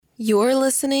You're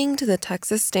listening to the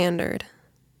Texas Standard.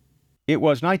 It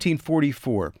was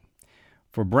 1944.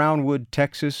 For Brownwood,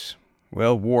 Texas,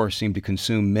 well, war seemed to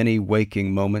consume many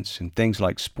waking moments, and things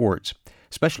like sports,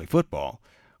 especially football,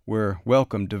 were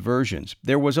welcome diversions.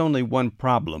 There was only one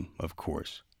problem, of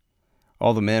course.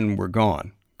 All the men were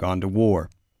gone to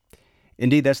war.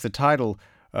 Indeed, that's the title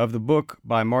of the book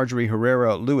by Marjorie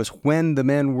Herrera Lewis, When the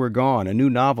Men Were Gone, a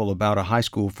new novel about a high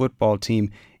school football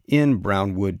team in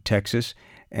Brownwood, Texas,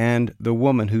 and the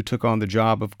woman who took on the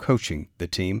job of coaching the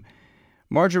team.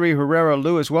 Marjorie Herrera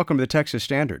Lewis, welcome to the Texas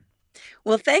Standard.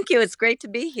 Well, thank you. It's great to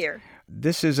be here.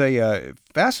 This is a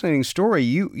fascinating story.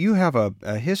 You have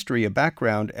a history, a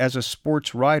background as a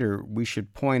sports writer, we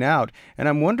should point out. And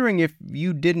I'm wondering if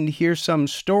you didn't hear some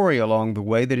story along the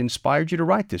way that inspired you to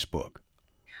write this book.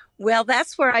 Well,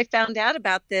 that's where I found out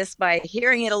about this, by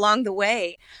hearing it along the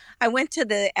way. I went to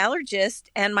the allergist,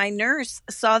 and my nurse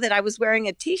saw that I was wearing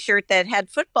a T-shirt that had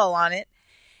football on it.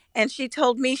 And she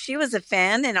told me she was a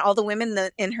fan, and all the women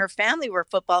in her family were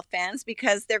football fans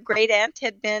because their great aunt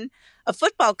had been a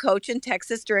football coach in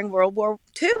Texas during World War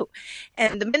II.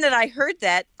 And the minute I heard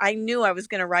that, I knew I was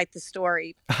going to write the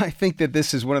story. I think that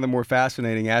this is one of the more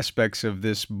fascinating aspects of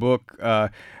this book,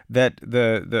 that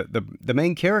the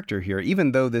main character here,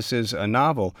 even though this is a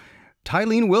novel,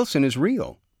 Tylene Wilson is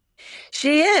real.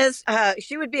 She is.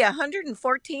 She would be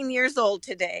 114 years old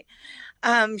today.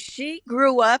 She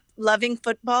grew up loving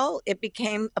football. It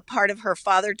became a part of her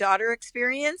father-daughter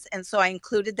experience, and so I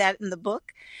included that in the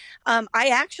book. I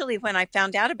actually, when I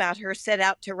found out about her, set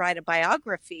out to write a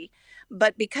biography,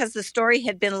 but because the story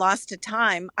had been lost to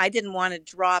time, I didn't want to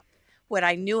drop what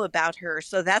I knew about her,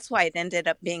 so that's why it ended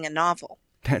up being a novel.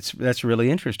 That's really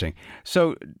interesting.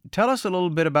 So tell us a little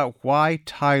bit about why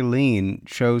Tylene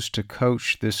chose to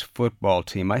coach this football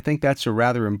team. I think that's a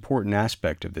rather important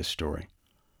aspect of this story.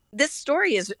 This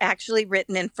story is actually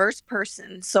written in first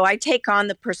person, so I take on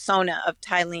the persona of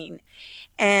Tylene.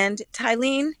 And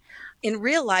Tylene, in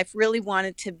real life, really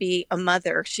wanted to be a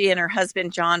mother. She and her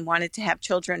husband, John, wanted to have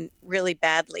children really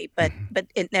badly, but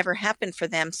it never happened for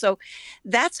them. So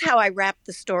that's how I wrap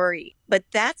the story. But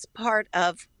that's part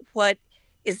of what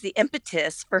is the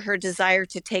impetus for her desire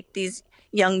to take these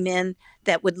young men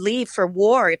that would leave for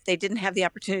war if they didn't have the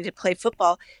opportunity to play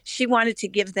football. She wanted to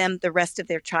give them the rest of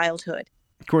their childhood.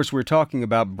 Of course, we're talking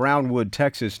about Brownwood,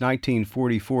 Texas,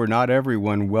 1944. Not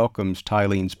everyone welcomes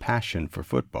Tylene's passion for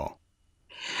football.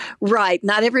 Right.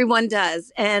 Not everyone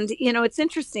does. And, it's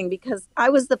interesting because I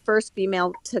was the first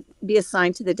female to be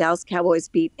assigned to the Dallas Cowboys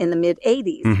beat in the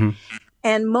mid-'80s. Mm-hmm.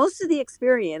 And most of the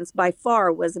experience by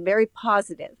far was very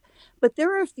positive. But there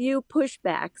were a few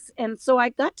pushbacks. And so I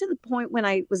got to the point when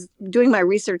I was doing my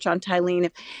research on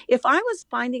Tylene, if I was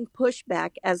finding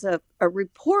pushback as a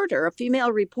reporter, a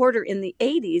female reporter in the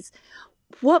 80s,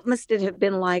 what must it have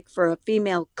been like for a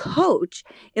female coach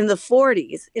in the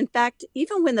 40s? In fact,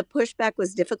 even when the pushback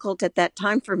was difficult at that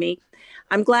time for me,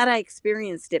 I'm glad I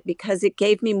experienced it because it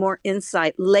gave me more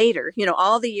insight later,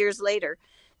 all the years later,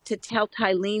 to tell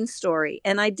Tylene's story.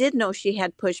 And I did know she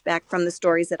had pushback from the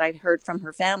stories that I'd heard from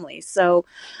her family. So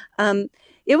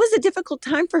it was a difficult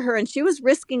time for her, and she was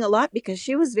risking a lot because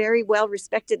she was very well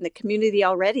respected in the community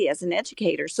already as an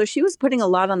educator. So she was putting a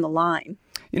lot on the line.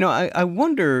 I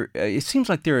wonder, it seems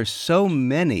like there are so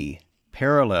many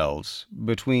parallels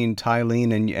between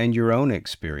Tylene and your own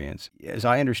experience. As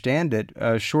I understand it,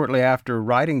 shortly after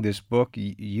writing this book,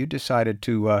 you decided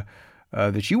to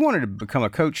that you wanted to become a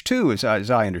coach too, as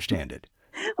I understand it.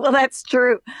 Well, that's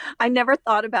true. I never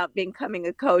thought about becoming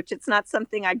a coach. It's not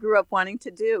something I grew up wanting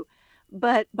to do.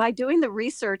 But by doing the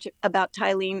research about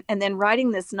Tylene and then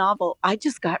writing this novel, I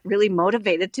just got really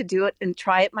motivated to do it and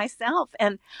try it myself.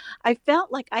 And I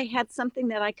felt like I had something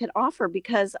that I could offer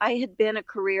because I had been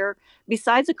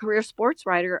besides a career sports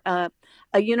writer, a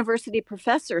university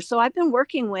professor. So I've been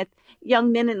working with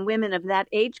young men and women of that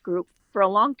age group for a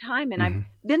long time, and I've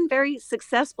been very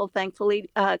successful, thankfully,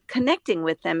 connecting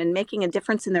with them and making a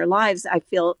difference in their lives, I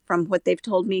feel, from what they've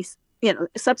told me,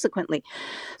 subsequently.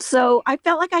 So I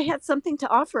felt like I had something to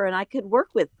offer, and I could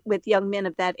work with young men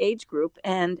of that age group,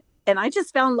 and I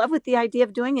just fell in love with the idea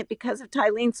of doing it because of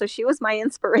Tylene, so she was my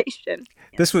inspiration.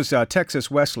 This was Texas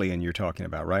Wesleyan you're talking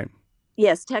about, right?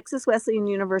 Yes, Texas Wesleyan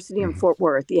University in Fort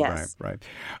Worth, yes. Right.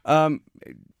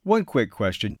 One quick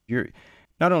question.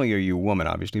 Not only are you a woman,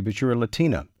 obviously, but you're a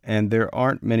Latina, and there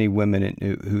aren't many women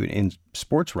in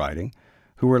sports writing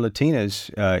who are Latinas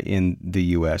in the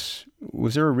U.S.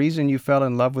 Was there a reason you fell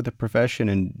in love with the profession,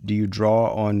 and do you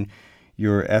draw on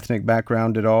your ethnic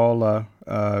background at all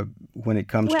when it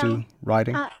comes to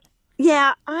writing?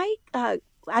 Yeah,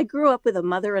 I grew up with a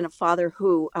mother and a father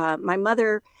who, my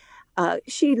mother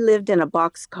she lived in a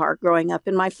boxcar growing up,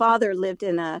 and my father lived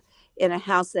in a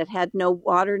house that had no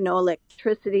water, no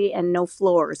electricity, and no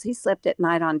floors. He slept at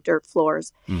night on dirt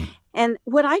floors. Mm. And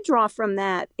what I draw from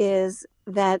that is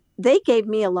that they gave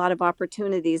me a lot of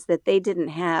opportunities that they didn't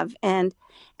have. And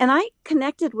I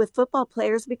connected with football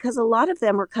players because a lot of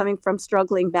them were coming from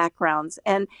struggling backgrounds.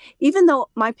 And even though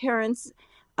my parents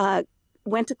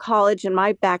went to college and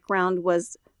my background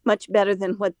was much better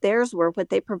than what theirs were, what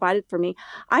they provided for me,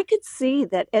 I could see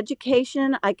that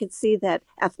education, I could see that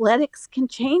athletics can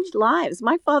change lives.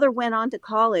 My father went on to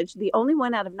college, the only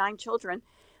one out of 9 children,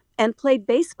 and played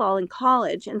baseball in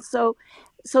college. And so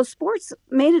sports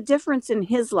made a difference in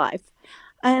his life.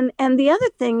 And the other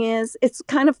thing is, it's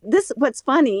kind of this, what's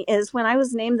funny is when I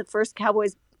was named the first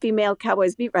female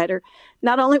Cowboys beat writer,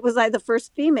 not only was I the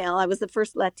first female, I was the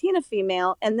first Latina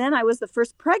female, and then I was the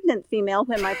first pregnant female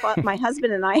when my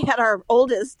husband and I had our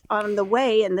oldest on the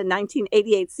way in the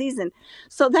 1988 season.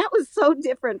 So that was so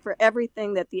different for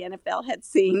everything that the NFL had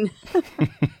seen.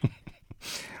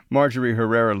 Marjorie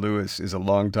Herrera Lewis is a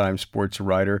longtime sports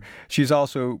writer. She's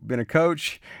also been a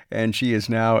coach, and she is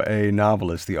now a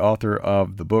novelist, the author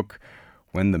of the book,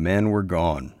 When the Men Were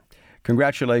Gone.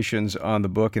 Congratulations on the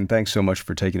book, and thanks so much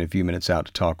for taking a few minutes out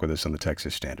to talk with us on the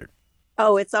Texas Standard.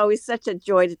 Oh, it's always such a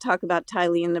joy to talk about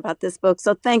Tylee and about this book,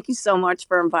 so thank you so much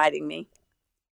for inviting me.